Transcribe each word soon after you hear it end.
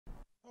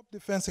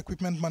Defense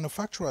equipment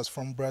manufacturers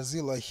from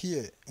Brazil are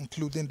here,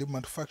 including the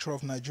manufacturer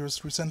of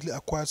Nigeria's recently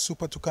acquired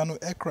Super Tucano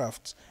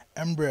aircraft,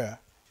 Embraer.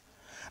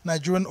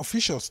 Nigerian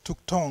officials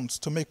took turns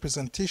to make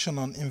presentation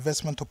on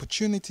investment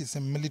opportunities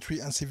in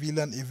military and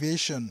civilian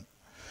aviation.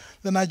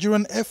 The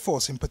Nigerian Air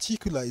Force in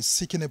particular is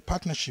seeking a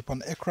partnership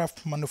on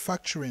aircraft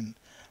manufacturing,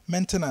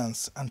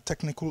 maintenance and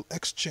technical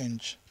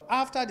exchange.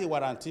 After the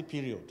warranty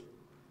period,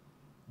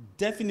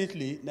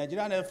 definitely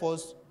Nigerian Air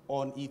Force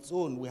on its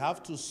own will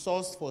have to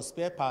source for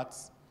spare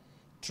parts,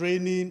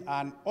 training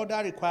and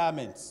other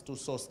requirements to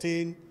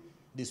sustain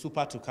the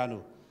Super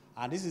Tucano.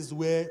 And this is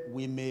where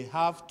we may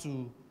have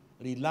to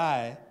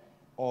rely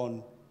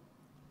on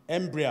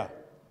Embraer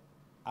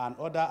and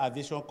other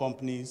aviation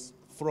companies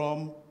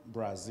from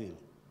Brazil.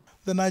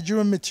 The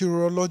Nigerian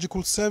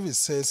Meteorological Service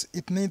says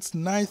it needs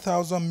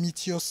 9,000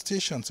 meteor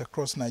stations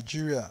across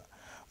Nigeria,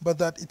 but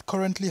that it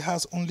currently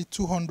has only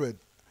 200.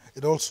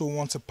 It also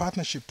wants a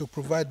partnership to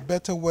provide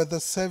better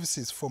weather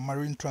services for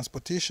marine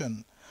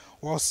transportation,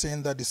 while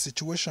saying that the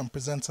situation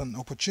presents an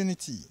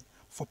opportunity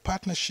for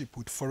partnership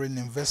with foreign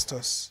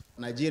investors.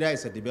 Nigeria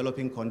is a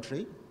developing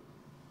country.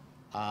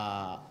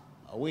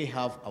 We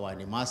have our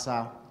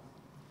NIMASA,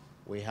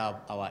 we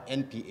have our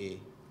NPA.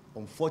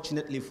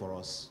 Unfortunately for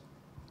us,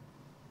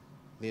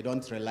 they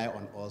don't rely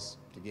on us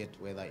to get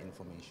weather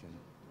information.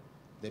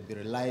 They'll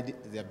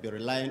be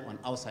relying on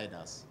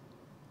outsiders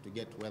to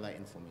get weather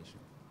information.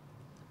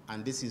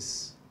 And this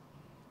is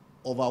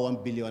over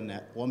 $1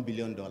 billion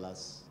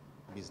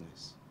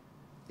business.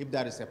 If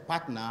there is a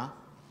partner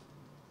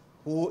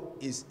who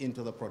is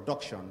into the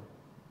production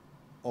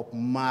of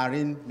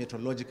marine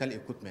meteorological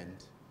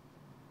equipment,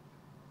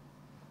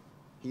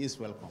 he is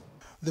welcome.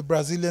 The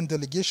Brazilian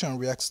delegation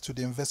reacts to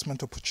the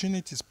investment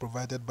opportunities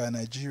provided by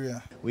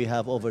Nigeria. We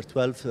have over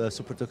 12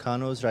 Super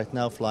Tucanos right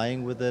now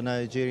flying with the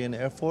Nigerian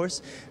Air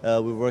Force.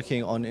 We're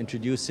working on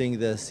introducing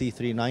the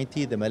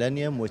C-390, the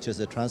Millennium, which is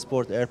a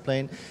transport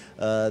airplane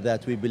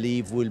that we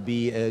believe will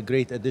be a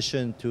great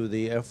addition to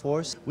the Air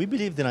Force. We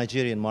believe the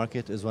Nigerian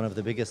market is one of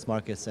the biggest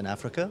markets in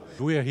Africa.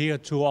 We are here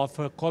to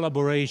offer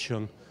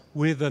collaboration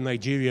with the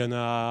Nigerian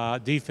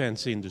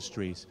defense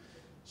industries.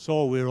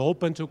 So we're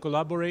open to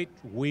collaborate.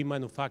 We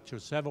manufacture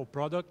several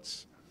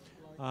products,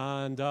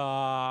 and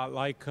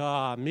like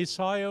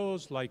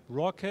missiles, like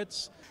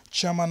rockets.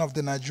 Chairman of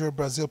the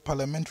Nigeria-Brazil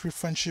Parliamentary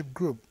Friendship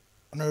Group,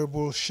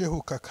 Honorable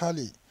Shehu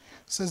Kakali,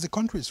 says the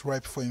country is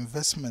ripe for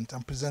investment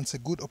and presents a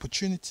good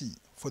opportunity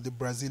for the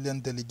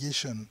Brazilian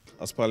delegation.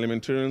 As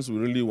parliamentarians, we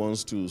really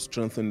want to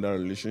strengthen that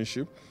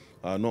relationship,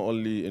 not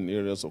only in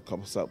areas of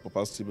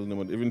capacity building,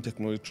 but even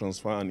technology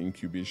transfer and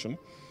incubation,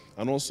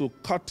 and also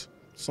cut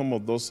some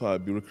of those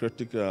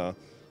bureaucratic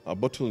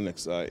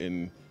bottlenecks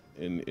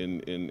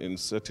in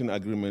certain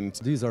agreements.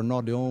 These are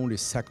not the only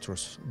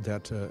sectors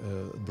that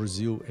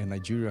Brazil and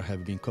Nigeria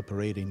have been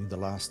cooperating in the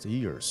last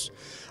years.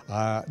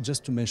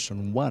 Just to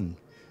mention one,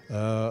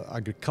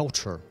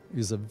 agriculture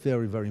is a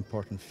very, very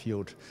important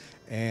field,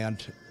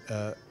 and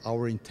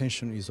our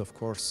intention is, of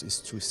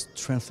course, to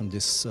strengthen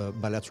this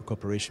bilateral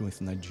cooperation with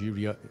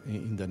Nigeria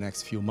in the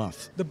next few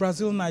months. The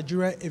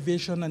Brazil-Nigeria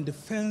Aviation and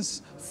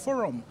Defense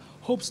Forum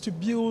hopes to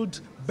build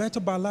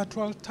better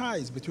bilateral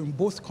ties between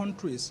both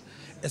countries,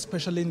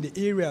 especially in the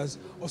areas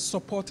of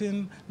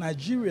supporting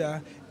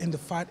Nigeria in the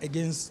fight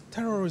against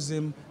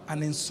terrorism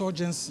and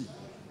insurgency.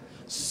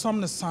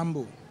 Sumner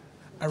Sambo,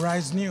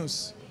 Arise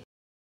News.